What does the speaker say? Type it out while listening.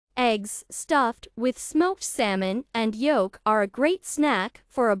Eggs stuffed with smoked salmon and yolk are a great snack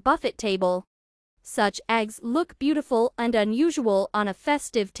for a buffet table. Such eggs look beautiful and unusual on a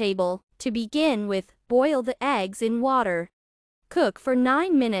festive table. To begin with, boil the eggs in water. Cook for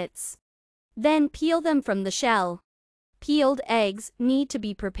 9 minutes. Then peel them from the shell. Peeled eggs need to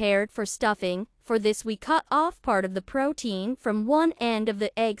be prepared for stuffing. For this we cut off part of the protein from one end of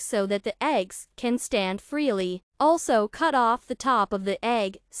the egg so that the eggs can stand freely. Also cut off the top of the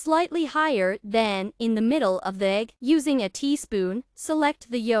egg slightly higher than in the middle of the egg. Using a teaspoon,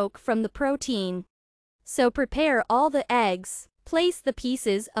 select the yolk from the protein. So prepare all the eggs. Place the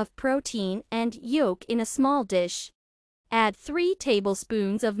pieces of protein and yolk in a small dish. Add 3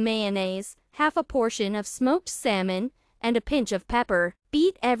 tablespoons of mayonnaise, half a portion of smoked salmon, and a pinch of pepper.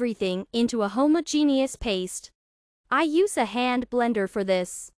 Beat everything into a homogeneous paste. I use a hand blender for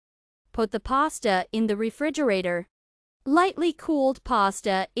this. Put the pasta in the refrigerator. Lightly cooled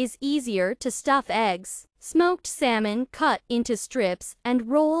pasta is easier to stuff eggs. Smoked salmon cut into strips and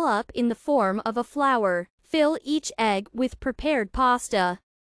roll up in the form of a flower. Fill each egg with prepared pasta.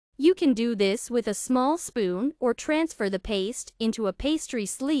 You can do this with a small spoon or transfer the paste into a pastry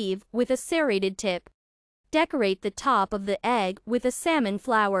sleeve with a serrated tip. Decorate the top of the egg with a salmon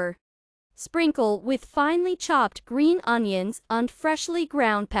flour. Sprinkle with finely chopped green onions and freshly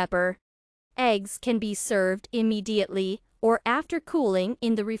ground pepper. Eggs can be served immediately or after cooling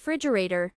in the refrigerator.